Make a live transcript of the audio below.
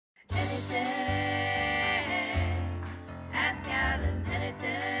anything. Ask Alan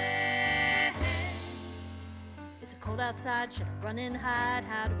anything. Is it cold outside? Should I run and hide?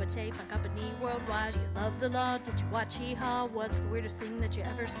 How do I take my company worldwide? Do you love the law? Did you watch Hee-Haw? What's the weirdest thing that you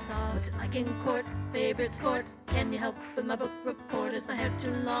ever saw? What's it like in court? Favorite sport? Can you help with my book report? Is my hair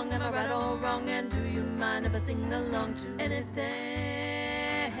too long? Am I right or wrong? And do you mind if I sing along to anything?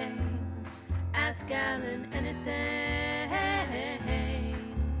 Ask Alan anything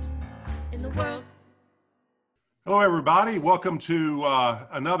in the world. Hello, everybody. Welcome to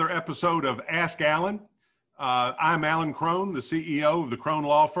another episode of Ask Alan. I'm Alan Crone, the CEO of the Crone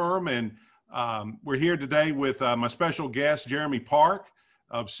Law Firm, and we're here today with my special guest, Jeremy Park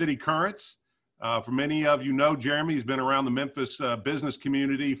of City Currents. For many of you know, Jeremy's been around the Memphis business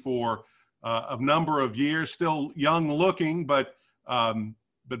community for a number of years, still young looking, but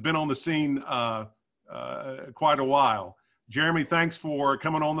been on the scene quite a while. Jeremy, thanks for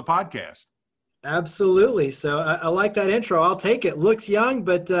coming on the podcast. Absolutely. So I like that intro. I'll take it. Looks young,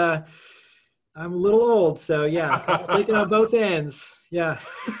 but I'm a little old. So yeah, I'll take it on both ends. Yeah.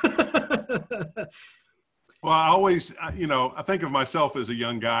 Well, I always, I think of myself as a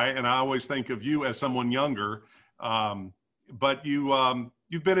young guy, and I always think of you as someone younger. But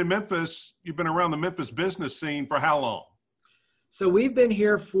you've been in Memphis. You've been around the Memphis business scene for how long? So we've been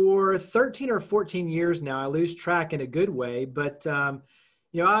here for 13 or 14 years now. I lose track in a good way, but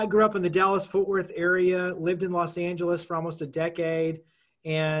I grew up in the Dallas-Fort Worth area, lived in Los Angeles for almost a decade,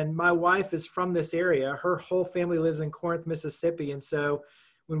 and my wife is from this area. Her whole family lives in Corinth, Mississippi, and so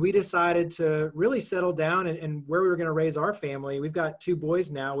when we decided to really settle down and where we were going to raise our family, we've got two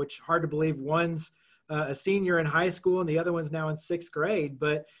boys now, which hard to believe. One's a senior in high school and the other one's now in sixth grade,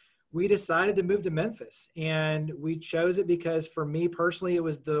 but we decided to move to Memphis, and we chose it because for me personally, it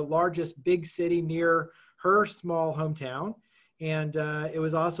was the largest big city near her small hometown. And it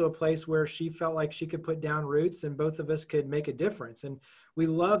was also a place where she felt like she could put down roots and both of us could make a difference. And we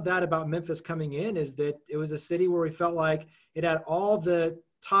loved that about Memphis coming in, is that it was a city where we felt like it had all the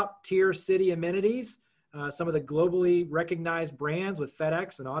top tier city amenities, some of the globally recognized brands with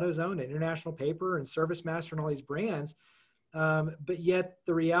FedEx and AutoZone and International Paper and ServiceMaster and all these brands. But yet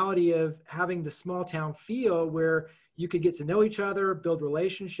the reality of having the small town feel where you could get to know each other, build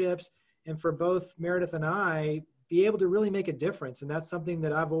relationships, and for both Meredith and I, be able to really make a difference. And that's something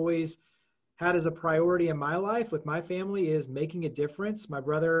that I've always had as a priority in my life with my family, is making a difference. My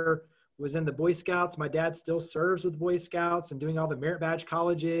brother was in the Boy Scouts. My dad still serves with Boy Scouts and doing all the merit badge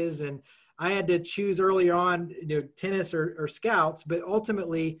colleges. And I had to choose early on, tennis or Scouts, but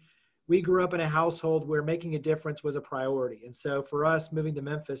ultimately we grew up in a household where making a difference was a priority. And so for us moving to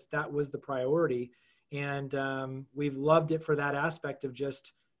Memphis, that was the priority. And we've loved it for that aspect of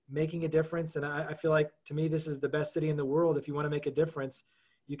just making a difference. And I feel like, to me, this is the best city in the world. If you want to make a difference,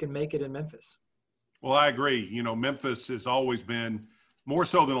 you can make it in Memphis. Well, I agree. Memphis has always been, more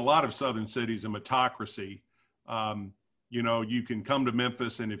so than a lot of southern cities, a meritocracy. You can come to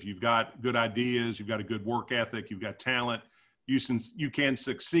Memphis, and if you've got good ideas, you've got a good work ethic, you've got talent, you can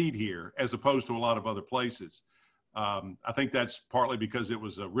succeed here as opposed to a lot of other places. I think that's partly because it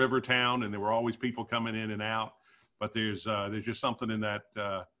was a river town and there were always people coming in and out, but there's just something in that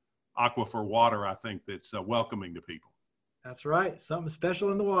aquifer water, I think, that's welcoming to people. That's right. Something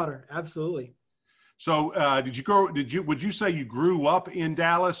special in the water. Absolutely. So would you say you grew up in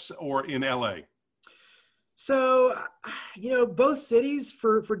Dallas or in LA? So, both cities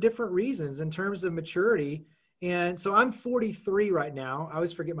for different reasons in terms of maturity. And so I'm 43 right now. I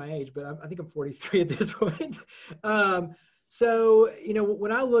always forget my age, but I think I'm 43 at this point. When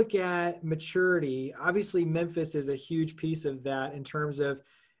I look at maturity, obviously Memphis is a huge piece of that in terms of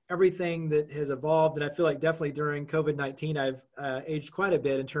everything that has evolved. And I feel like definitely during COVID-19, I've aged quite a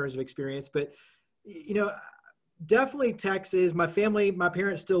bit in terms of experience, but, definitely Texas. My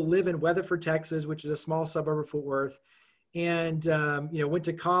parents still live in Weatherford, Texas, which is a small suburb of Fort Worth. And, went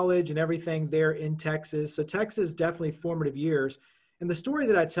to college and everything there in Texas. So Texas, definitely formative years. And the story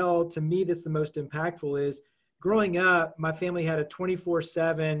that I tell, to me, that's the most impactful is growing up, my family had a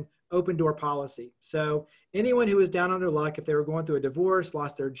 24/7 open door policy. So anyone who was down on their luck, if they were going through a divorce,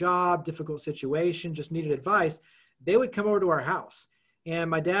 lost their job, difficult situation, just needed advice, they would come over to our house. And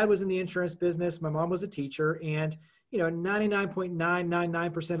my dad was in the insurance business. My mom was a teacher. And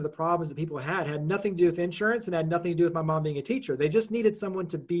 99.999% of the problems that people had nothing to do with insurance and had nothing to do with my mom being a teacher. They just needed someone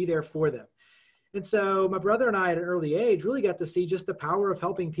to be there for them. And so my brother and I at an early age really got to see just the power of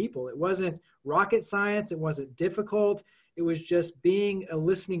helping people. It wasn't rocket science. It wasn't difficult. It was just being a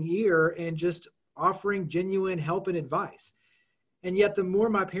listening ear and just offering genuine help and advice. And yet the more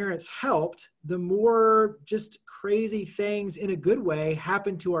my parents helped, the more just crazy things in a good way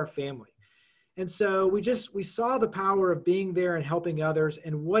happened to our family. And so we saw the power of being there and helping others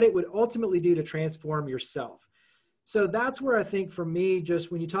and what it would ultimately do to transform yourself. So that's where I think for me,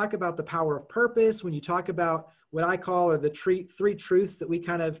 just when you talk about the power of purpose, when you talk about what I call are the three truths that we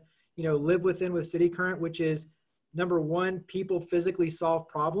kind of, live within with City Current, which is number one, people physically solve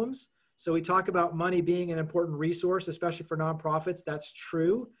problems. So we talk about money being an important resource, especially for nonprofits. That's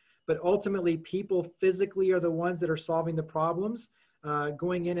true. But ultimately, people physically are the ones that are solving the problems.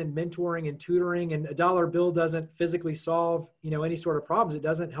 Going in and mentoring and tutoring, and a dollar bill doesn't physically solve, any sort of problems. It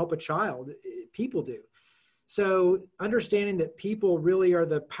doesn't help a child. People do. So understanding that people really are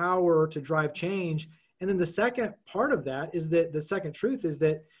the power to drive change. And then the second part of that is that the second truth is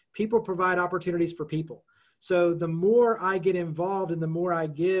that people provide opportunities for people. So the more I get involved and the more I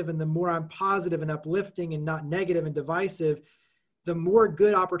give and the more I'm positive and uplifting and not negative and divisive, the more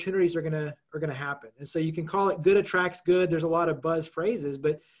good opportunities are gonna happen. And so you can call it good attracts good. There's a lot of buzz phrases,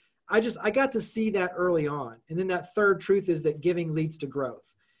 but I got to see that early on. And then that third truth is that giving leads to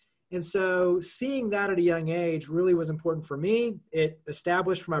growth. And so seeing that at a young age really was important for me. It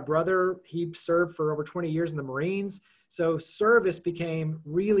established for my brother. He served for over 20 years in the Marines. So service became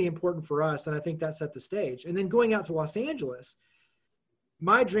really important for us. And I think that set the stage. And then going out to Los Angeles,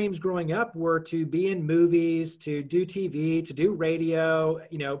 my dreams growing up were to be in movies, to do TV, to do radio,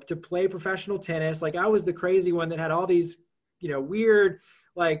 to play professional tennis. Like I was the crazy one that had all these, weird,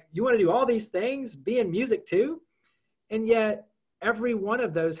 like you want to do all these things, be in music too. And yet every one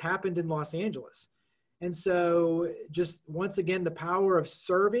of those happened in Los Angeles. And so just once again, the power of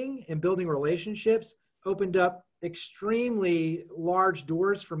serving and building relationships opened up extremely large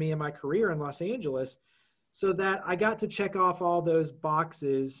doors for me in my career in Los Angeles, so that I got to check off all those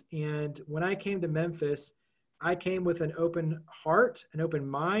boxes. And when I came to Memphis, I came with an open heart, an open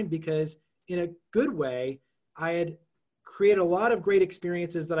mind, because in a good way, I had created a lot of great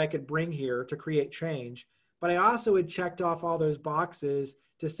experiences that I could bring here to create change. But I also had checked off all those boxes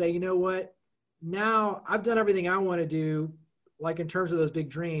to say, you know what, now I've done everything I want to do, like in terms of those big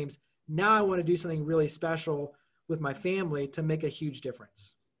dreams. Now I want to do something really special with my family to make a huge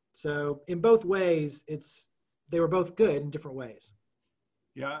difference. So in both ways, they were both good in different ways.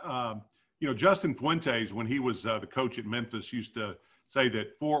 Yeah. Justin Fuentes, when he was the coach at Memphis, used to say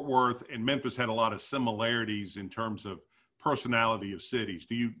that Fort Worth and Memphis had a lot of similarities in terms of personality of cities.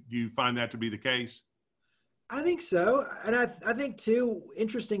 Do you find that to be the case? I think so. And I think too,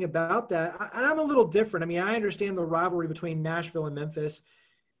 interesting about that, and I'm a little different. I mean, I understand the rivalry between Nashville and Memphis,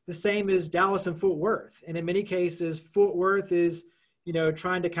 the same as Dallas and Fort Worth. And in many cases, Fort Worth is,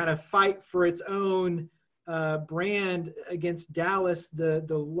 trying to kind of fight for its own brand against Dallas, the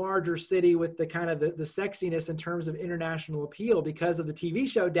larger city with the kind of the sexiness in terms of international appeal because of the TV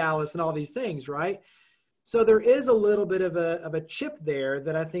show Dallas and all these things, right? So there is a little bit of a chip there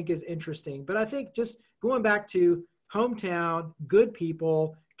that I think is interesting. But I think just going back to hometown, good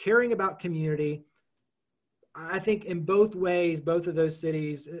people, caring about community, I think in both ways, both of those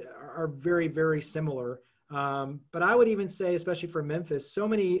cities are very, very similar. But I would even say, especially for Memphis, so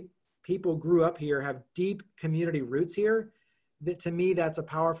many people grew up here, have deep community roots here, that to me, that's a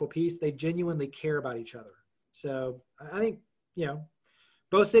powerful piece. They genuinely care about each other. So I think,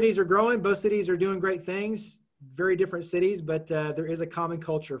 both cities are growing. Both cities are doing great things, very different cities, but there is a common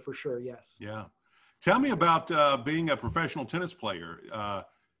culture for sure. Yes. Yeah. Tell me about being a professional tennis player.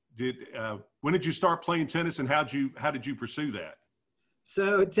 When did you start playing tennis, and how did you pursue that?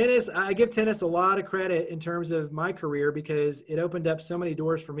 So tennis, I give tennis a lot of credit in terms of my career because it opened up so many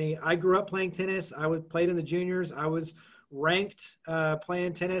doors for me. I grew up playing tennis. I played in the juniors. I was ranked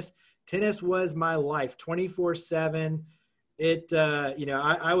playing tennis. Tennis was my life, 24/7.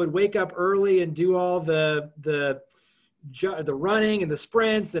 I would wake up early and do all the running and the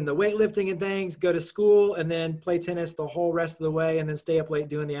sprints and the weightlifting and things, go to school, and then play tennis the whole rest of the way, and then stay up late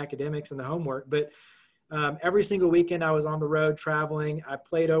doing the academics and the homework. But every single weekend I was on the road traveling. I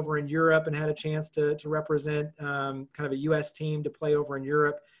played over in Europe and had a chance to represent kind of a U.S. team to play over in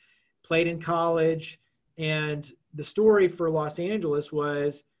Europe, played in college. And the story for Los Angeles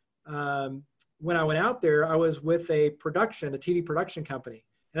was when I went out there, I was with a TV production company.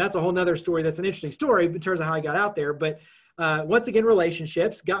 And that's a whole nother story. That's an interesting story in terms of how I got out there. But once again,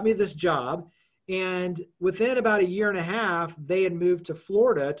 relationships got me this job. And within about a year and a half, they had moved to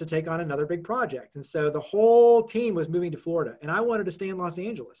Florida to take on another big project. And so the whole team was moving to Florida, and I wanted to stay in Los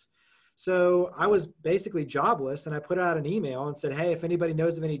Angeles. So I was basically jobless, and I put out an email and said, hey, if anybody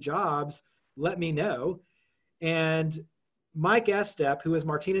knows of any jobs, let me know. And Mike Estep, who was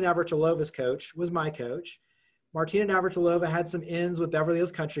Martina Navrachilova's coach, was my coach. Martina Navratilova had some ins with Beverly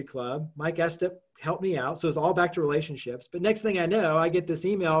Hills Country Club. Mike Estep helped me out. So it's all back to relationships. But next thing I know, I get this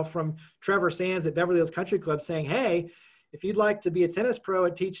email from Trevor Sands at Beverly Hills Country Club saying, hey, if you'd like to be a tennis pro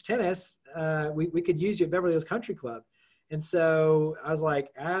and teach tennis, we could use you at Beverly Hills Country Club. And so I was like,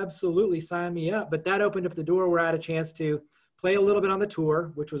 absolutely, sign me up. But that opened up the door where I had a chance to play a little bit on the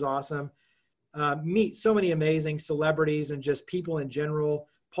tour, which was awesome. Meet so many amazing celebrities and just people in general.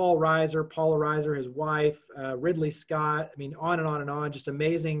 Paula Reiser, his wife, Ridley Scott. I mean, on and on and on, just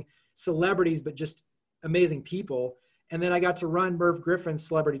amazing celebrities, but just amazing people. And then I got to run Merv Griffin's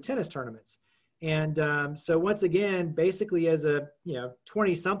celebrity tennis tournaments. And so once again, basically as a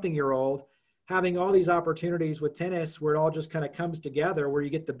 20-something-year-old, having all these opportunities with tennis where it all just kind of comes together, where you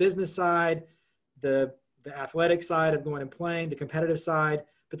get the business side, the athletic side of going and playing, the competitive side,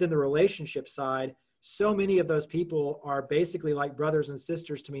 but then the relationship side. So many of those people are basically like brothers and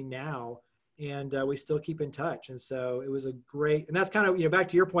sisters to me now, and we still keep in touch. And so it was a great, and that's kind of, back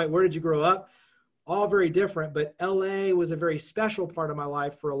to your point, where did you grow up? All very different, but LA was a very special part of my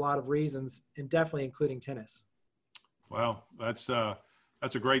life for a lot of reasons, and definitely including tennis. Well, that's a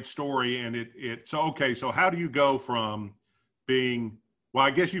great story. And so how do you go from being, well,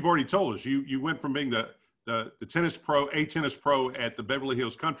 I guess you've already told us, you went from being the tennis pro at the Beverly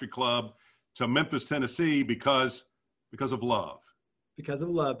Hills Country Club to Memphis, Tennessee because of love. Because of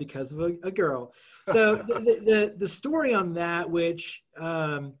love, because of a girl. So the story on that, which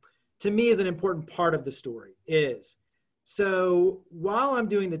to me is an important part of the story, is so while I'm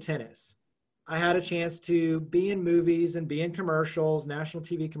doing the tennis, I had a chance to be in movies and be in commercials, national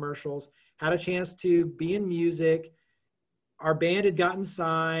TV commercials, had a chance to be in music. Our band had gotten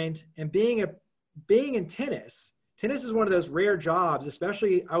signed, and being in tennis is one of those rare jobs,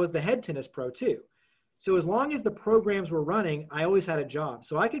 especially I was the head tennis pro too. So as long as the programs were running, I always had a job.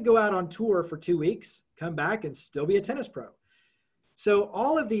 So I could go out on tour for 2 weeks, come back and still be a tennis pro. So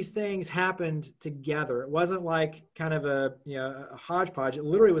all of these things happened together. It wasn't like kind of a hodgepodge. It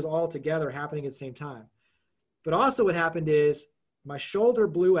literally was all together happening at the same time. But also what happened is my shoulder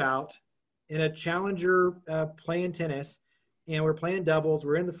blew out in a challenger playing tennis, and we're playing doubles.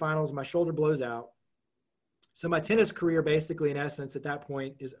 We're in the finals. My shoulder blows out. So my tennis career basically, in essence, at that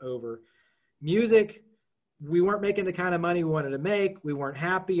point is over. Music, we weren't making the kind of money we wanted to make. We weren't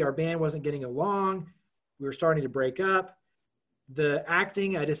happy. Our band wasn't getting along. We were starting to break up. The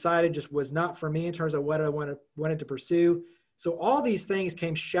acting, I decided, just was not for me in terms of what I wanted to pursue. So all these things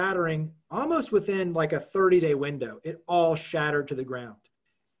came shattering almost within like a 30-day window. It all shattered to the ground.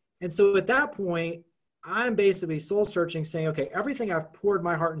 And so at that point, I'm basically soul searching, saying, okay, everything I've poured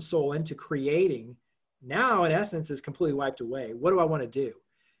my heart and soul into creating now, in essence, is completely wiped away. What do I want to do?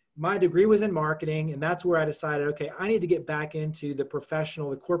 My degree was in marketing, and that's where I decided, okay, I need to get back into the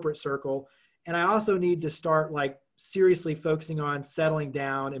professional, the corporate circle. And I also need to start like seriously focusing on settling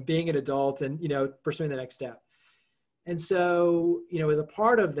down and being an adult and, pursuing the next step. And so, as a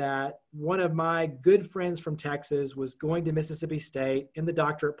part of that, one of my good friends from Texas was going to Mississippi State in the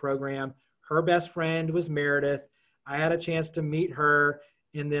doctorate program. Her best friend was Meredith. I had a chance to meet her,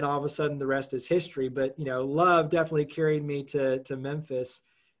 and then all of a sudden the rest is history. But, love definitely carried me to Memphis.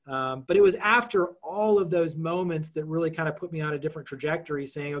 But it was after all of those moments that really kind of put me on a different trajectory,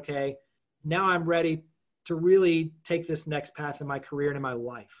 saying, okay, now I'm ready to really take this next path in my career and in my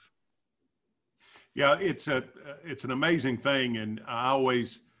life. Yeah, it's an amazing thing. And I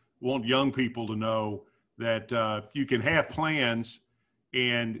always want young people to know that you can have plans,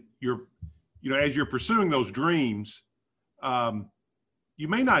 and as you're pursuing those dreams, you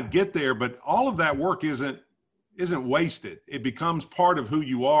may not get there, but all of that work isn't wasted. It becomes part of who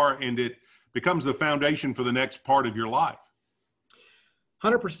you are, and it becomes the foundation for the next part of your life.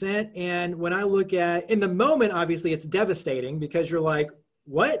 100%. And when I look at, in the moment, obviously it's devastating because you're like,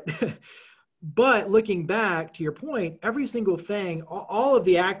 what? But looking back to your point, every single thing, all of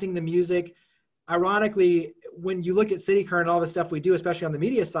the acting, the music, ironically, when you look at CityCurrent and all the stuff we do, especially on the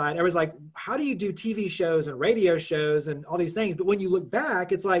media side, everyone's like, how do you do TV shows and radio shows and all these things? But when you look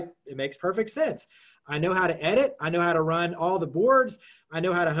back, it's like, it makes perfect sense. I know how to edit. I know how to run all the boards. I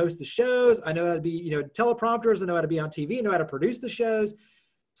know how to host the shows. I know how to be, teleprompters. I know how to be on TV. I know how to produce the shows.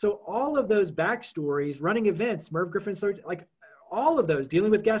 So all of those backstories, running events, Merv Griffin, like all of those,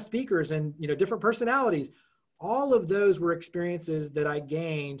 dealing with guest speakers and, different personalities, all of those were experiences that I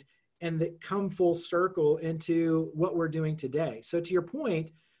gained and that come full circle into what we're doing today. So to your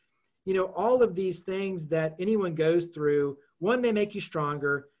point, all of these things that anyone goes through, one, they make you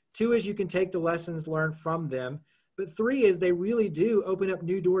stronger. Two is you can take the lessons learned from them. But three is they really do open up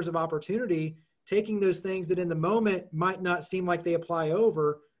new doors of opportunity, taking those things that in the moment might not seem like they apply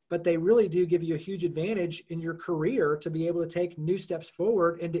over, but they really do give you a huge advantage in your career to be able to take new steps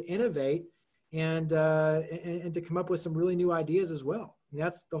forward and to innovate and to come up with some really new ideas as well. And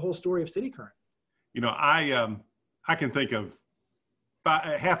that's the whole story of City Current. You know, I can think of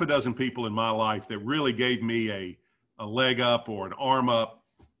half a dozen people in my life that really gave me a leg up or an arm up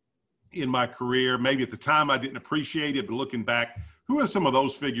in my career. Maybe at the time I didn't appreciate it, but looking back, who are some of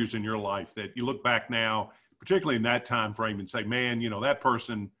those figures in your life that you look back now, particularly in that time frame, and say, man, you know, that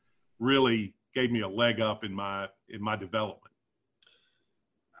person really gave me a leg up in my development?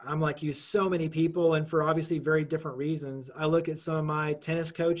 I'm like you, so many people, and for obviously very different reasons. I look at some of my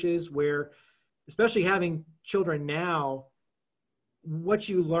tennis coaches where, especially having children now, what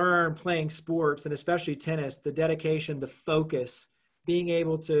you learn playing sports and especially tennis, the dedication, the focus, being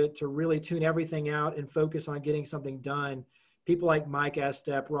able to really tune everything out and focus on getting something done. People like Mike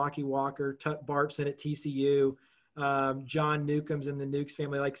Estep, Rocky Walker, Tut Bartson at TCU, John Newcomb's in the Nukes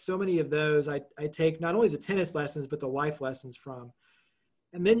family. Like so many of those, I take not only the tennis lessons, but the life lessons from.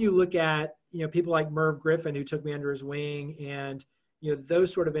 And then you look at, you know, people like Merv Griffin, who took me under his wing, and, you know,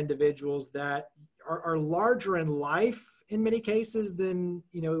 those sort of individuals that are larger in life in many cases than,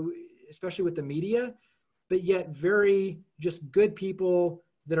 you know, especially with the media, but yet very just good people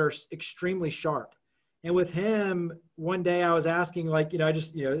that are extremely sharp. And with him, one day I was asking, like, you know, I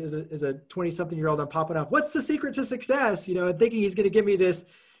just, you know, as a 20-something-year-old, I'm popping off, what's the secret to success? You know, and thinking he's going to give me this,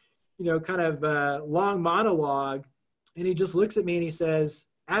 you know, kind of long monologue. And he just looks at me and he says,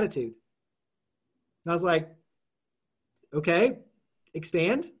 attitude. And I was like, okay,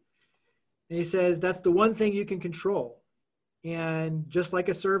 expand. And he says, that's the one thing you can control. And just like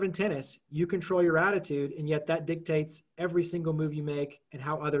a serve in tennis, you control your attitude, and yet that dictates every single move you make and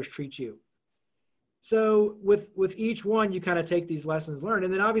how others treat you. So with each one, you kind of take these lessons learned.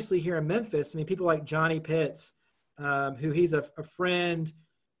 And then obviously here in Memphis, I mean, people like Johnny Pitts, who he's a friend,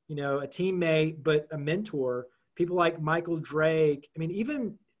 you know, a teammate, but a mentor. People like Michael Drake. I mean,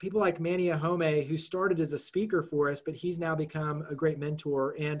 even people like Manny Ahome, who started as a speaker for us, but he's now become a great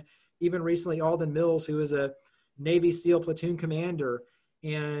mentor. And even recently, Alden Mills, who is a Navy SEAL platoon commander.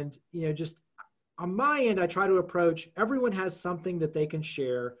 And, you know, just on my end, I try to approach, everyone has something that they can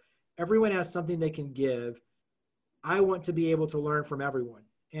share. Everyone has something they can give. I want to be able to learn from everyone.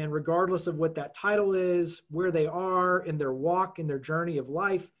 And regardless of what that title is, where they are in their walk, in their journey of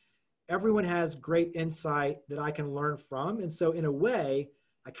life, everyone has great insight that I can learn from. And so in a way,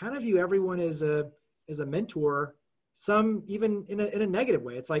 I kind of view everyone as a mentor, some even in a negative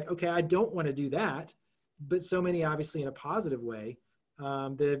way. It's like, okay, I don't want to do that, but so many obviously in a positive way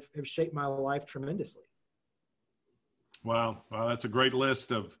that have shaped my life tremendously. Wow. Well, that's a great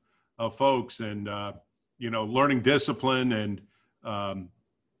list of folks, and, you know, learning discipline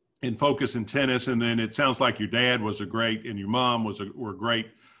and focus in tennis. And then it sounds like your dad was and your mom were great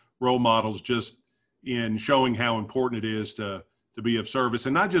role models just in showing how important it is to be of service,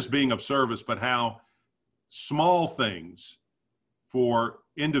 and not just being of service, but how small things for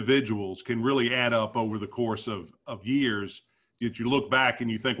individuals can really add up over the course of years. That you look back and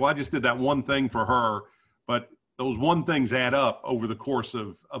you think, well, I just did that one thing for her, but those one things add up over the course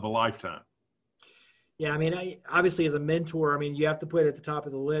of a lifetime. Yeah, I mean, obviously as a mentor, I mean, you have to put at the top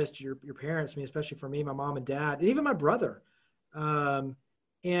of the list your parents. I mean, especially for me, my mom and dad, and even my brother. And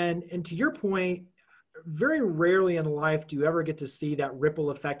to your point, very rarely in life do you ever get to see that ripple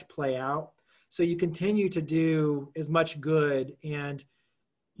effect play out. So you continue to do as much good, and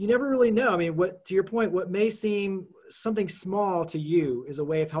you never really know. I mean, to your point, what may seem something small to you is a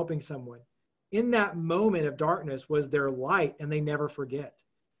way of helping someone. In that moment of darkness was their light, and they never forget.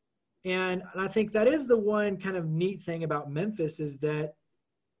 And I think that is the one kind of neat thing about Memphis, is that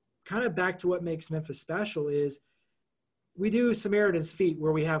kind of back to what makes Memphis special is we do Samaritan's Feet,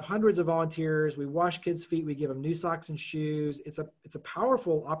 where we have hundreds of volunteers. We wash kids' feet. We give them new socks and shoes. It's a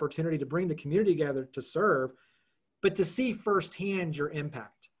powerful opportunity to bring the community together to serve, but to see firsthand your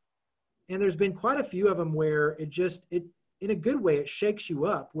impact. And there's been quite a few of them where it in a good way, it shakes you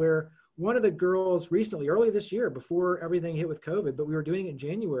up. Where one of the girls recently, early this year, before everything hit with COVID, but we were doing it in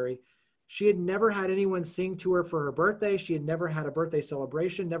January, she had never had anyone sing to her for her birthday. She had never had a birthday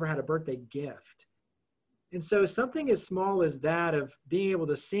celebration, never had a birthday gift. And so something as small as that, of being able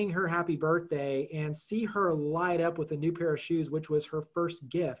to sing her happy birthday and see her light up with a new pair of shoes, which was her first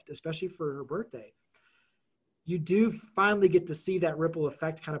gift, especially for her birthday, you do finally get to see that ripple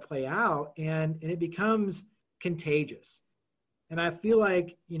effect kind of play out, and it becomes contagious. And I feel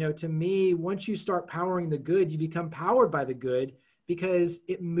like, you know, to me, once you start powering the good, you become powered by the good, because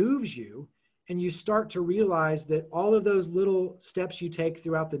it moves you, and you start to realize that all of those little steps you take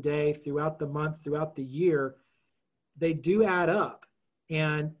throughout the day, throughout the month, throughout the year, they do add up.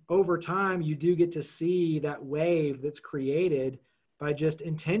 And over time, you do get to see that wave that's created by just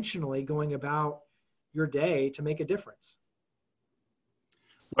intentionally going about your day to make a difference.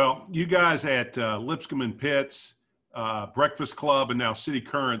 Well, you guys at Lipscomb and Pitts, Breakfast Club, and now City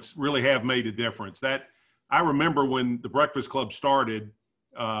Currents really have made a difference. That I remember when the Breakfast Club started,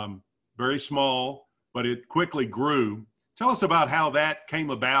 very small, but it quickly grew. Tell us about how that came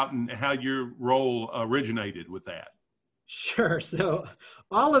about and how your role originated with that. Sure. So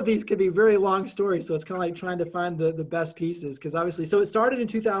all of these could be very long stories. So it's kind of like trying to find the best pieces, because obviously, so it started in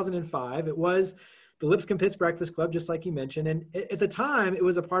 2005. It was the Lipscomb Pitts Breakfast Club, just like you mentioned. And at the time, it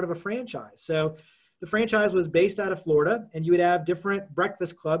was a part of a franchise. So the franchise was based out of Florida, and you would have different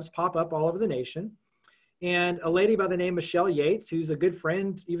breakfast clubs pop up all over the nation. And a lady by the name of Michelle Yates, who's a good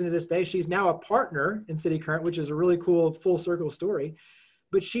friend even to this day, she's now a partner in City Current, which is a really cool full circle story.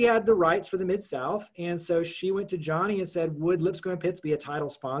 But she had the rights for the Mid-South. And so she went to Johnny and said, would Lipscomb and Pitts be a title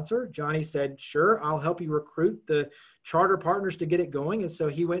sponsor? Johnny said, sure, I'll help you recruit the charter partners to get it going. And so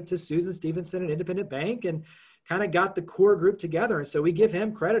he went to Susan Stevenson at Independent Bank and kind of got the core group together. And so we give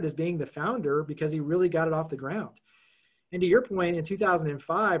him credit as being the founder because he really got it off the ground. And to your point, in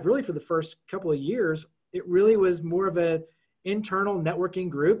 2005, really for the first couple of years, it really was more of an internal networking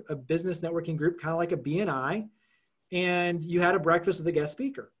group, a business networking group, kind of like a BNI. And you had a breakfast with a guest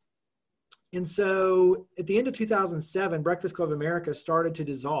speaker. And so at the end of 2007, Breakfast Club America started to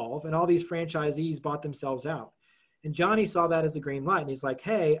dissolve, and all these franchisees bought themselves out. And Johnny saw that as a green light, and he's like,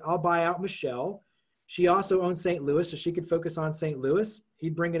 hey, I'll buy out Michelle. She also owns St. Louis, so she could focus on St. Louis.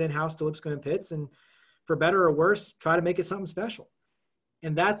 He'd bring it in-house to Lipscomb and Pitts, and for better or worse, try to make it something special.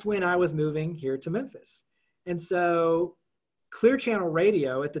 And that's when I was moving here to Memphis. And so Clear Channel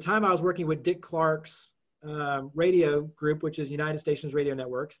Radio, at the time I was working with Dick Clark's radio group, which is United Stations Radio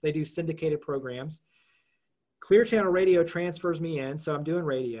Networks. They do syndicated programs. Clear Channel Radio transfers me in, so I'm doing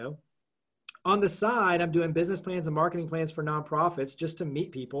radio. On the side, I'm doing business plans and marketing plans for nonprofits just to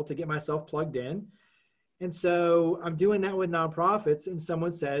meet people, to get myself plugged in. And so I'm doing that with nonprofits, and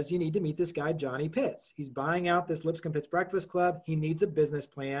someone says, you need to meet this guy, Johnny Pitts. He's buying out this Lipscomb Pitts Breakfast Club. He needs a business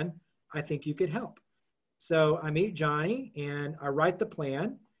plan. I think you could help. So I meet Johnny, and I write the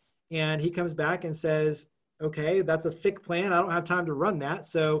plan. And he comes back and says, okay, that's a thick plan. I don't have time to run that.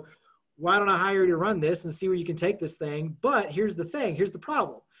 So why don't I hire you to run this and see where you can take this thing? But here's the thing. Here's the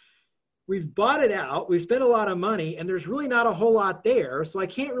problem. We've bought it out. We've spent a lot of money, and there's really not a whole lot there. So I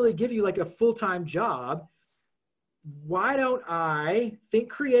can't really give you like a full-time job. Why don't I think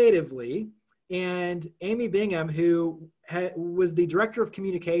creatively? And Amy Bingham, who was the director of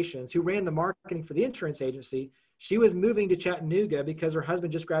communications, who ran the marketing for the insurance agency, she was moving to Chattanooga because her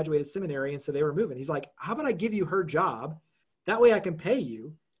husband just graduated seminary, and so they were moving. He's like, how about I give you her job? That way I can pay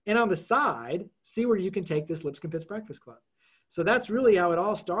you. And on the side, see where you can take this Lipscomb Pitts Breakfast Club. So that's really how it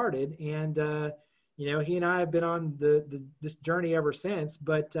all started. And, he and I have been on this journey ever since.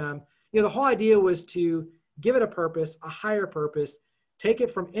 But, the whole idea was to give it a purpose, a higher purpose, take it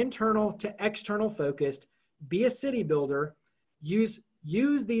from internal to external focused, be a city builder, use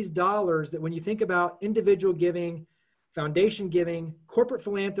these dollars that when you think about individual giving, foundation giving, corporate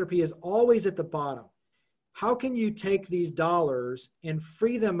philanthropy is always at the bottom. How can you take these dollars and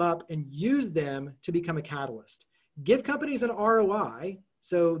free them up and use them to become a catalyst? Give companies an ROI.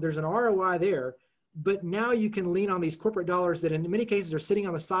 So there's an ROI there, but now you can lean on these corporate dollars that in many cases are sitting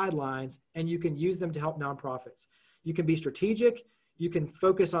on the sidelines, and you can use them to help nonprofits. You can be strategic. You can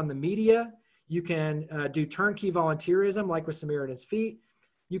focus on the media. You can do turnkey volunteerism like with Samaritan's Feet.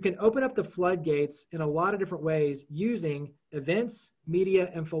 You can open up the floodgates in a lot of different ways using events,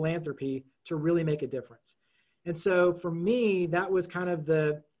 media, and philanthropy to really make a difference. And so for me, that was kind of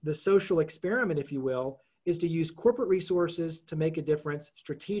the social experiment, if you will, is to use corporate resources to make a difference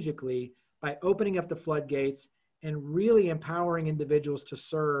strategically by opening up the floodgates and really empowering individuals to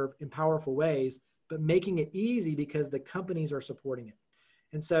serve in powerful ways, but making it easy because the companies are supporting it.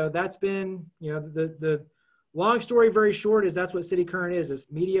 And so that's been, the long story very short is that's what City Current is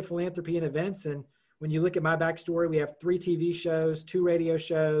media, philanthropy, and events. And when you look at my backstory, we have 3 TV shows, 2 radio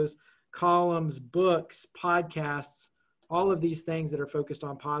shows, columns, books, podcasts, all of these things that are focused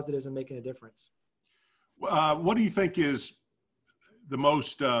on positives and making a difference. What do you think is the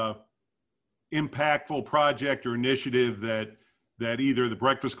most impactful project or initiative that either the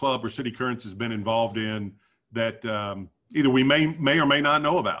Breakfast Club or City Currents has been involved in that either we may or may not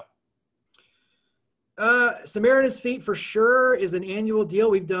know about? Samaritan's Feet for sure is an annual deal.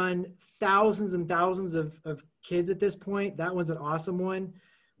 We've done thousands and thousands of kids at this point. That one's an awesome one.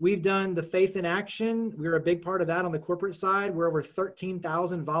 We've done the Faith in Action. We're a big part of that on the corporate side, where over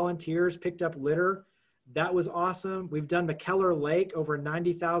 13,000 volunteers picked up litter That was awesome. We've done McKellar Lake, over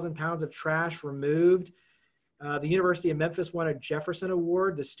 90,000 pounds of trash removed. The University of Memphis won a Jefferson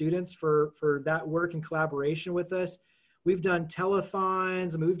Award, the students for that work in collaboration with us. We've done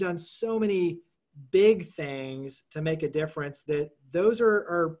telethons, and we've done so many big things to make a difference that those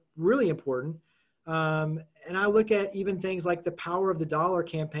are really important. And I look at even things like the Power of the Dollar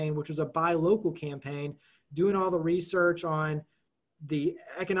campaign, which was a buy local campaign, doing all the research on the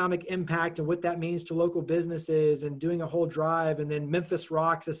economic impact and what that means to local businesses, and doing a whole drive. And then Memphis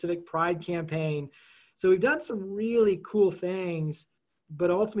Rocks, a civic pride campaign. So we've done some really cool things, but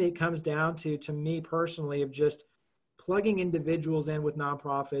ultimately it comes down to me personally, of just plugging individuals in with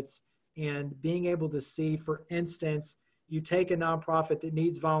nonprofits and being able to see, for instance, you take a nonprofit that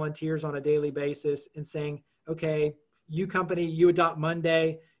needs volunteers on a daily basis and saying, okay, you company, you adopt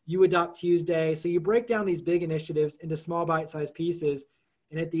Monday, you adopt Tuesday. So you break down these big initiatives into small bite-sized pieces.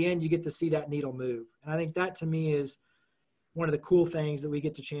 And at the end, you get to see that needle move. And I think that to me is one of the cool things that we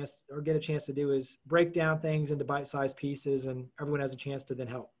get a chance to do, is break down things into bite-sized pieces, and everyone has a chance to then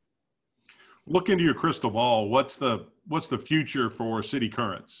help. Look into your crystal ball. What's the future for City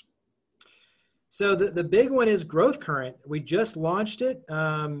Currents? So the big one is Growth Current. We just launched it.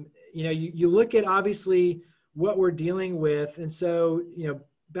 You look at obviously what we're dealing with. And so,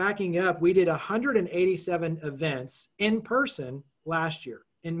 backing up, we did 187 events in person last year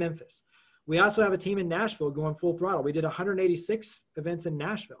in Memphis. We also have a team in Nashville going full throttle. We did 186 events in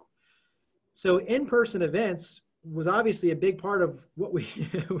Nashville. So in-person events was obviously a big part of what we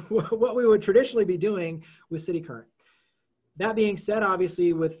would traditionally be doing with City Current. That being said,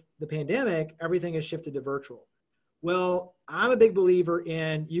 obviously with the pandemic, everything has shifted to virtual. Well, I'm a big believer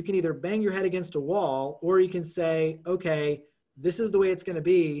in, you can either bang your head against a wall, or you can say, okay, this is the way it's going to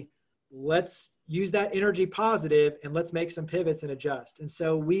be. Let's use that energy positive and let's make some pivots and adjust. And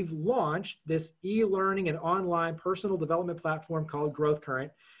so we've launched this e-learning and online personal development platform called Growth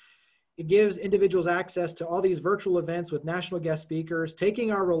Current. It gives individuals access to all these virtual events with national guest speakers,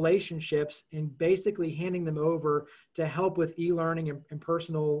 taking our relationships and basically handing them over to help with e-learning and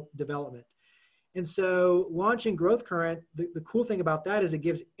personal development. And so launching Growth Current, the cool thing about that is it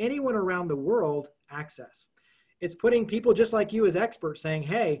gives anyone around the world access. It's putting people just like you as experts saying,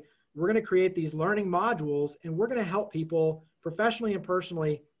 hey, we're going to create these learning modules, and we're going to help people professionally and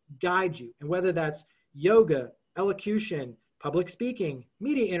personally guide you. And whether that's yoga, elocution, public speaking,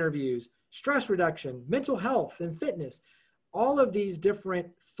 media interviews, stress reduction, mental health and fitness, all of these different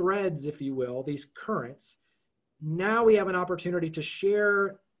threads, if you will, these currents, now we have an opportunity to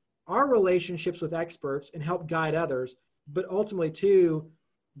share our relationships with experts and help guide others, but ultimately to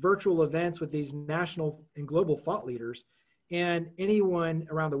virtual events with these national and global thought leaders. And anyone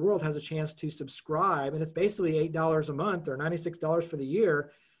around the world has a chance to subscribe, and it's basically $8 a month or $96 for the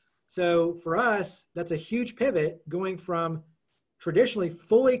year. So for us, that's a huge pivot, going from traditionally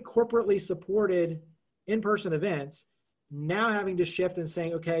fully corporately supported in-person events, now having to shift and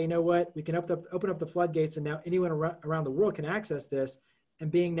saying, okay, you know what, we can open up the floodgates, and now anyone around the world can access this,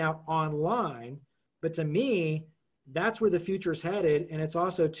 and being now online. But to me, that's where the future is headed. And it's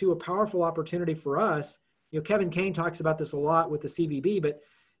also a powerful opportunity for us. Kevin Kane talks about this a lot with the CVB, but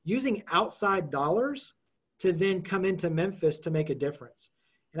using outside dollars to then come into Memphis to make a difference.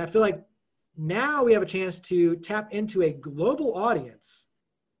 And I feel like now we have a chance to tap into a global audience,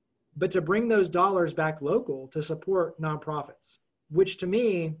 but to bring those dollars back local to support nonprofits, which to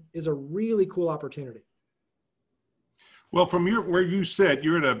me is a really cool opportunity. Well, from where you sit,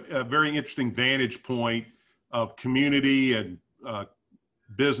 you're at a very interesting vantage point of community and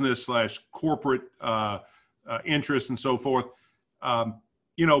business / corporate interests and so forth.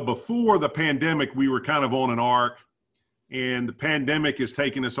 Before the pandemic, we were kind of on an arc, and the pandemic has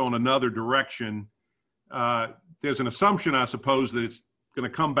taken us on another direction. There's an assumption, I suppose, that it's going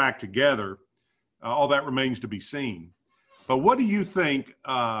to come back together. All that remains to be seen. But what do you think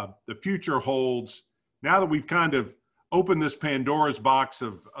the future holds now that we've kind of opened this Pandora's box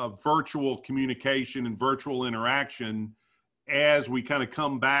of virtual communication and virtual interaction, as we kind of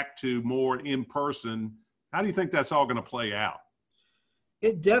come back to more in person? How do you think that's all going to play out?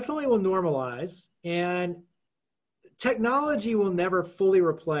 It definitely will normalize, and technology will never fully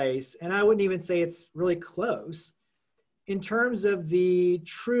replace, and I wouldn't even say it's really close, in terms of the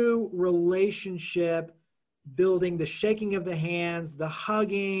true relationship building, the shaking of the hands, the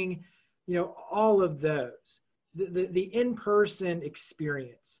hugging, all of those, the in-person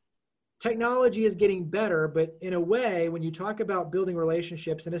experience. Technology is getting better, but in a way, when you talk about building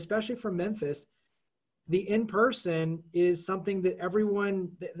relationships, and especially for Memphis, the in-person is something that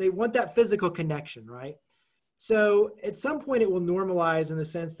everyone, they want that physical connection, right? So at some point it will normalize in the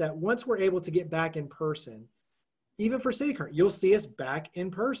sense that once we're able to get back in person, even for CityCurrent, you'll see us back in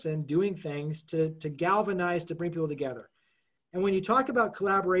person doing things to galvanize, to bring people together. And when you talk about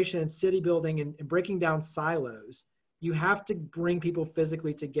collaboration and city building and breaking down silos, you have to bring people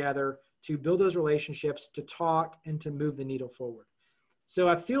physically together to build those relationships, to talk, and to move the needle forward. So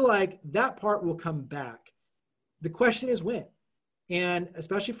I feel like that part will come back. The question is when. And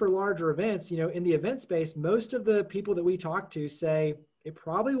especially for larger events, in the event space, most of the people that we talk to say it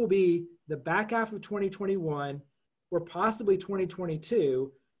probably will be the back half of 2021 or possibly 2022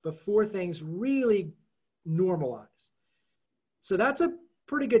 before things really normalize. So that's a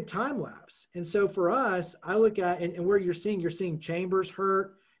pretty good time lapse. And so for us, I look at, and where you're seeing chambers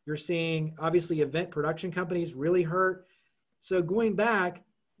hurt, you're seeing obviously event production companies really hurt. So going back,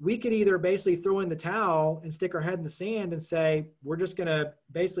 we could either basically throw in the towel and stick our head in the sand and say, we're just going to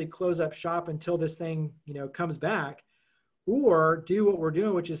basically close up shop until this thing, comes back, or do what we're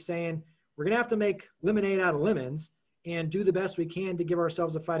doing, which is saying we're going to have to make lemonade out of lemons and do the best we can to give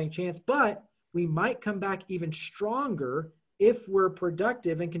ourselves a fighting chance. But we might come back even stronger if we're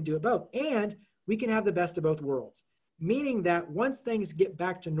productive and can do it both. And we can have the best of both worlds, meaning that once things get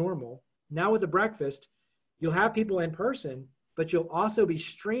back to normal, now with the breakfast, you'll have people in person, but you'll also be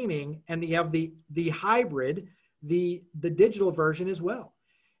streaming, and you have the hybrid, the digital version as well.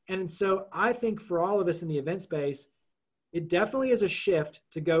 And so I think for all of us in the event space, it definitely is a shift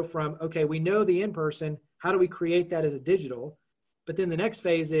to go from, okay, we know the in-person, how do we create that as a digital? But then the next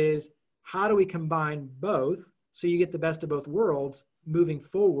phase is, how do we combine both so you get the best of both worlds moving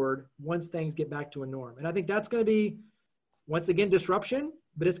forward once things get back to a norm? And I think that's going to be, once again, disruption,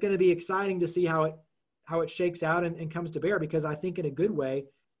 but it's going to be exciting to see how it shakes out and comes to bear, because I think in a good way,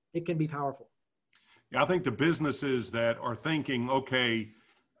 it can be powerful. Yeah, I think the businesses that are thinking, okay,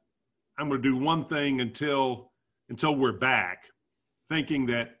 I'm going to do one thing until we're back, thinking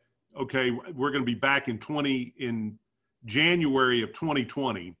that, okay, we're going to be back in January of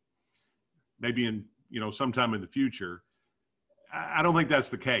 2020, maybe in, sometime in the future. I don't think that's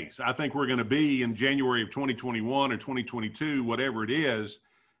the case. I think we're going to be in January of 2021 or 2022, whatever it is,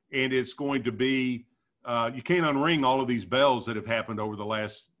 and it's going to be, you can't unring all of these bells that have happened over the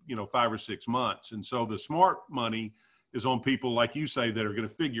last, 5 or 6 months. And so the smart money is on people, like you say, that are going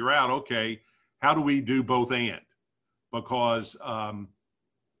to figure out, okay, how do we do both and? Because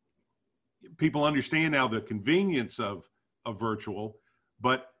people understand now the convenience of virtual,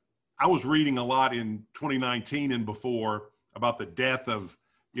 but I was reading a lot in 2019 and before about the death of,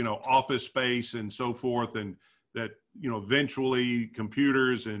 office space and so forth, and that, eventually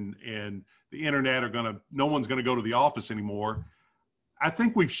computers and the internet no one's going to go to the office anymore. I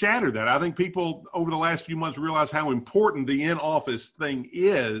think we've shattered that. I think people over the last few months realize how important the in-office thing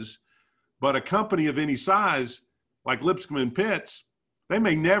is, but a company of any size like Lipscomb and Pitts, they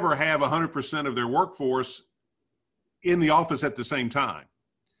may never have 100% of their workforce in the office at the same time.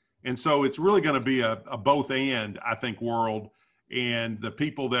 And so it's really going to be a both and, I think, world. And the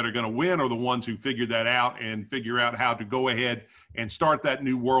people that are going to win are the ones who figure that out and figure out how to go ahead and start that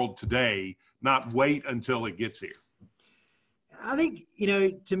new world today, not wait until it gets here. I think,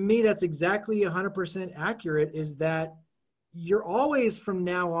 to me, that's exactly 100% accurate, is that you're always from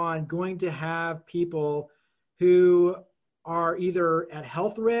now on going to have people who are either at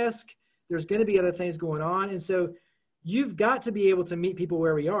health risk, there's going to be other things going on. And so you've got to be able to meet people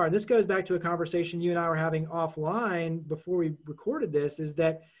where we are. And this goes back to a conversation you and I were having offline before we recorded this, is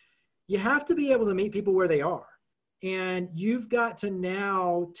that you have to be able to meet people where they are. And you've got to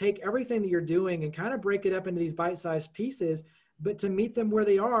now take everything that you're doing and kind of break it up into these bite-sized pieces, but to meet them where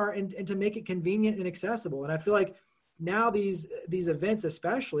they are and to make it convenient and accessible. And I feel like now these events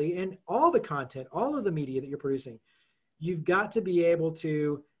especially, and all the content, all of the media that you're producing, you've got to be able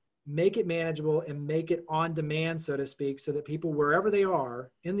to make it manageable and make it on demand, so to speak, so that people, wherever they are,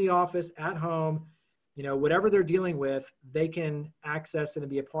 in the office, at home, whatever they're dealing with, they can access it and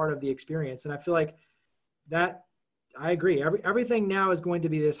be a part of the experience. And I feel like that, I agree. Everything now is going to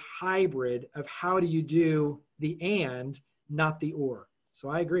be this hybrid of how do you do the and, not the or. So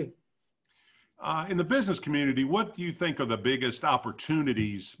I agree. In the business community, what do you think are the biggest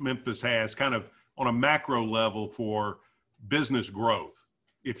opportunities Memphis has kind of on a macro level for business growth?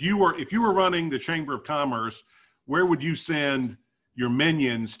 If you were running the Chamber of Commerce, where would you send your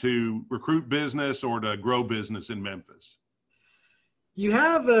minions to recruit business or to grow business in Memphis? You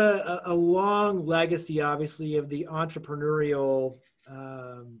have a long legacy, obviously, of the entrepreneurial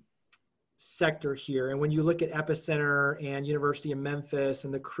sector here. And when you look at Epicenter and University of Memphis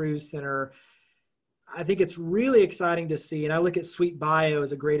and the Cruise Center, I think it's really exciting to see. And I look at Sweet Bio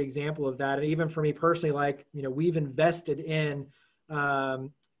as a great example of that. And even for me personally, like, we've invested in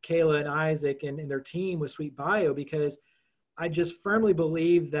Kayla and Isaac and their team with Sweet Bio, because I just firmly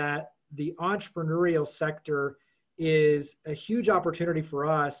believe that the entrepreneurial sector is a huge opportunity for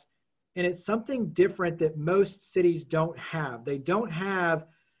us. And it's something different that most cities don't have. They don't have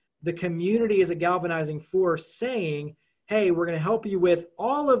the community as a galvanizing force saying, hey, we're going to help you with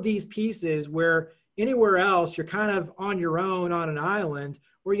all of these pieces, where anywhere else you're kind of on your own on an island,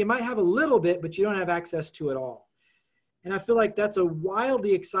 or you might have a little bit, but you don't have access to it all. And I feel like that's a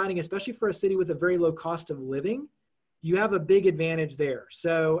wildly exciting, especially for a city with a very low cost of living. You have a big advantage there.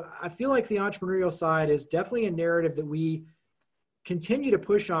 So I feel like the entrepreneurial side is definitely a narrative that we continue to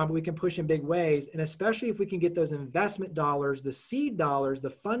push on, but we can push in big ways. And especially if we can get those investment dollars, the seed dollars, the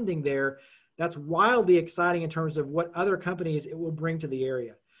funding there, that's wildly exciting in terms of what other companies it will bring to the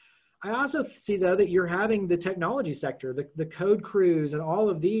area. I also see, though, that you're having the technology sector, the code crews and all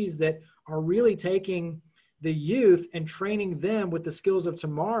of these that are really taking the youth and training them with the skills of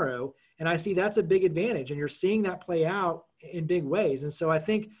tomorrow. And I see that's a big advantage. And you're seeing that play out in big ways. And so I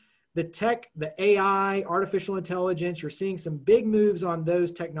think the tech, the AI, artificial intelligence, you're seeing some big moves on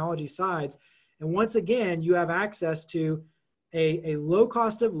those technology sides. And once again, you have access to a low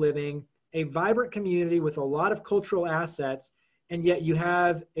cost of living, a vibrant community with a lot of cultural assets, and yet you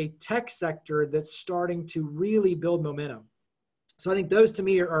have a tech sector that's starting to really build momentum. So I think those to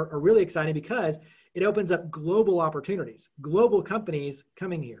me are really exciting, because it opens up global opportunities, global companies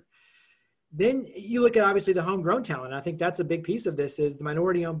coming here. Then you look at obviously the homegrown talent. I think that's a big piece of this, is the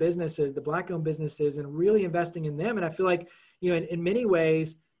minority-owned businesses, the Black-owned businesses, and really investing in them. And I feel like, in many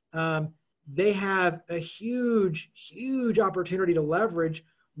ways, they have a huge, huge opportunity to leverage.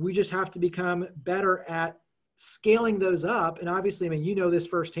 We just have to become better at scaling those up. And obviously, this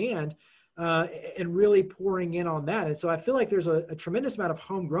firsthand, and really pouring in on that. And so I feel like there's a tremendous amount of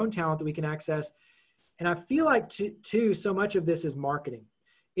homegrown talent that we can access. And I feel like too, so much of this is marketing.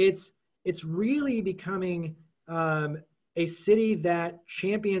 It's really becoming a city that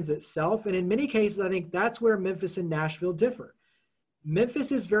champions itself. And in many cases, I think that's where Memphis and Nashville differ.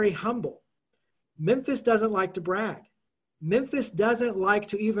 Memphis is very humble. Memphis doesn't like to brag. Memphis doesn't like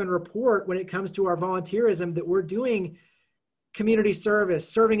to even report, when it comes to our volunteerism, that we're doing community service,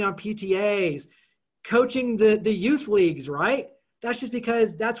 serving on PTAs, coaching the youth leagues, right? That's just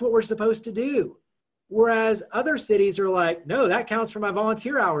because that's what we're supposed to do. Whereas other cities are like, no, that counts for my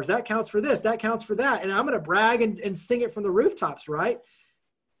volunteer hours. That counts for this. That counts for that. And I'm going to brag and sing it from the rooftops, right?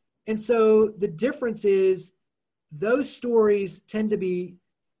 And so the difference is those stories tend to be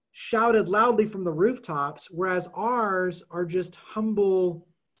shouted loudly from the rooftops, whereas ours are just humble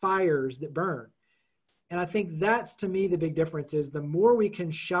fires that burn. And I think that's, to me, the big difference is the more we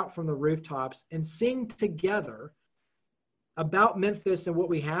can shout from the rooftops and sing together about Memphis and what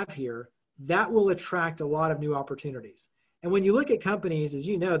we have here, that will attract a lot of new opportunities. And when you look at companies, as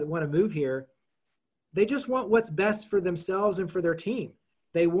you know, that want to move here, they just want what's best for themselves and for their team.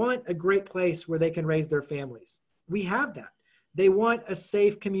 They want a great place where they can raise their families. We have that. They want a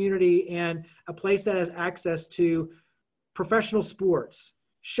safe community and a place that has access to professional sports,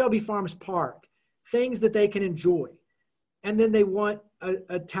 Shelby Farms Park, things that they can enjoy. And then they want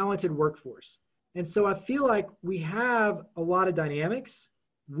a talented workforce. And so I feel like we have a lot of dynamics.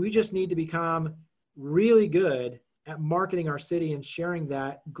 We just need to become really good at marketing our city and sharing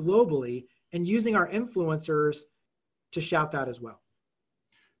that globally and using our influencers to shout that as well.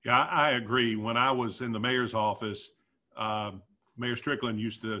 Yeah, I agree. When I was in the mayor's office, Mayor Strickland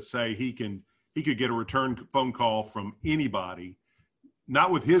used to say he could get a return phone call from anybody,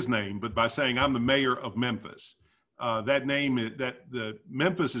 not with his name, but by saying, I'm the mayor of Memphis. That name, the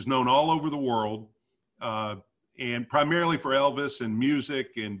Memphis is known all over the world, and primarily for Elvis and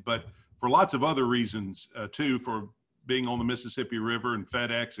music, but for lots of other reasons too, for being on the Mississippi River and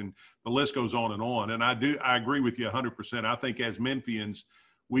FedEx, and the list goes on and on. And I agree with you 100%. I think as Memphians,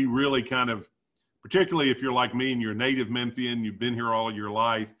 we really kind of, particularly if you're like me and you're a native Memphian, you've been here all your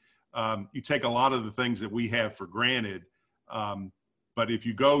life, you take a lot of the things that we have for granted. But if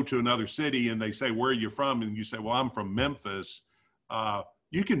you go to another city and they say, where are you from? And you say, well, I'm from Memphis.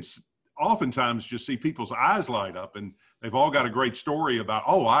 You can oftentimes just see people's eyes light up, and they've all got a great story about,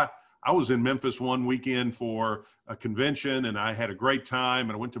 oh, I was in Memphis one weekend for a convention and I had a great time,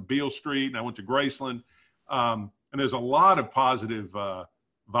 and I went to Beale Street and I went to Graceland. And there's a lot of positive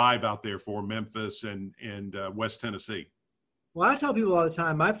vibe out there for Memphis and West Tennessee. Well, I tell people all the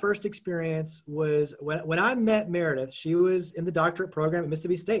time, my first experience was when I met Meredith. She was in the doctorate program at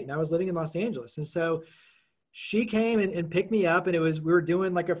Mississippi State, and I was living in Los Angeles. And so she came and picked me up, and we were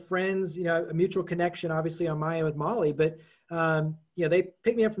doing like a friends, a mutual connection, obviously on my end with Molly, but they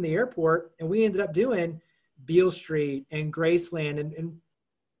picked me up from the airport, and we ended up doing Beale Street and Graceland. And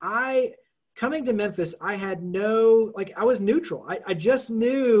I, coming to Memphis, I had I was neutral. I just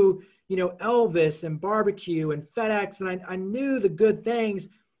knew, Elvis and barbecue and FedEx, and I knew the good things,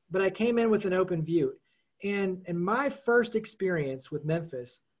 but I came in with an open view. And my first experience with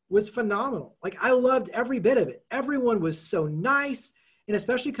Memphis was phenomenal. Like, I loved every bit of it. Everyone was so nice. And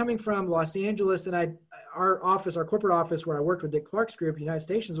especially coming from Los Angeles, and our corporate office where I worked with Dick Clark's group, United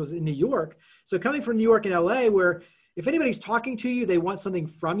Stations, was in New York. So coming from New York and LA, where if anybody's talking to you, they want something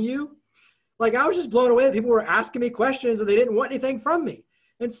from you. Like, I was just blown away that people were asking me questions and they didn't want anything from me.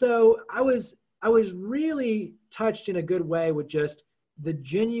 And so I was really touched in a good way with just the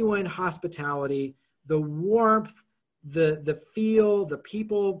genuine hospitality, the warmth, the feel, the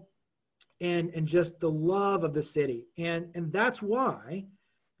people, and just the love of the city. And that's why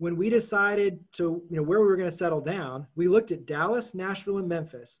when we decided to, where we were going to settle down, we looked at Dallas, Nashville, and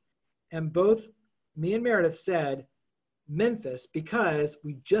Memphis. And both me and Meredith said Memphis because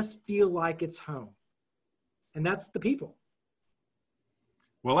we just feel like it's home. And that's the people.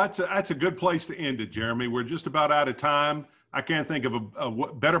 Well, that's a good place to end it, Jeremy. We're just about out of time. I can't think of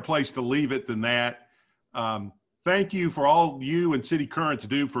a better place to leave it than that. Thank you for all you and City Currents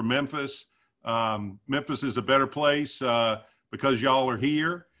do for Memphis. Memphis is a better place because y'all are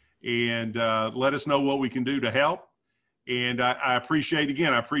here, and let us know what we can do to help. And I appreciate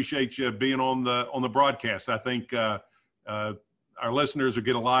you being on the broadcast. I think our listeners will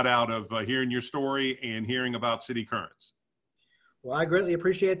get a lot out of hearing your story and hearing about City Currents. Well, I greatly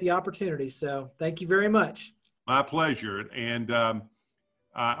appreciate the opportunity. So thank you very much. My pleasure. And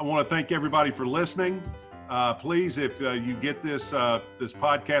I want to thank everybody for listening. Please, if you get this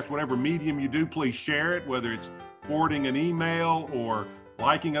podcast, whatever medium you do, please share it, whether it's forwarding an email or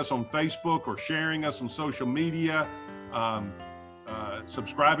liking us on Facebook or sharing us on social media,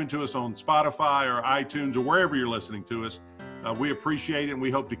 subscribing to us on Spotify or iTunes or wherever you're listening to us. We appreciate it, and we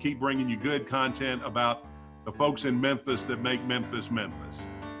hope to keep bringing you good content about the folks in Memphis that make Memphis, Memphis.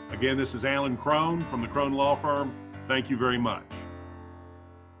 Again, this is Alan Crone from the Crone Law Firm. Thank you very much.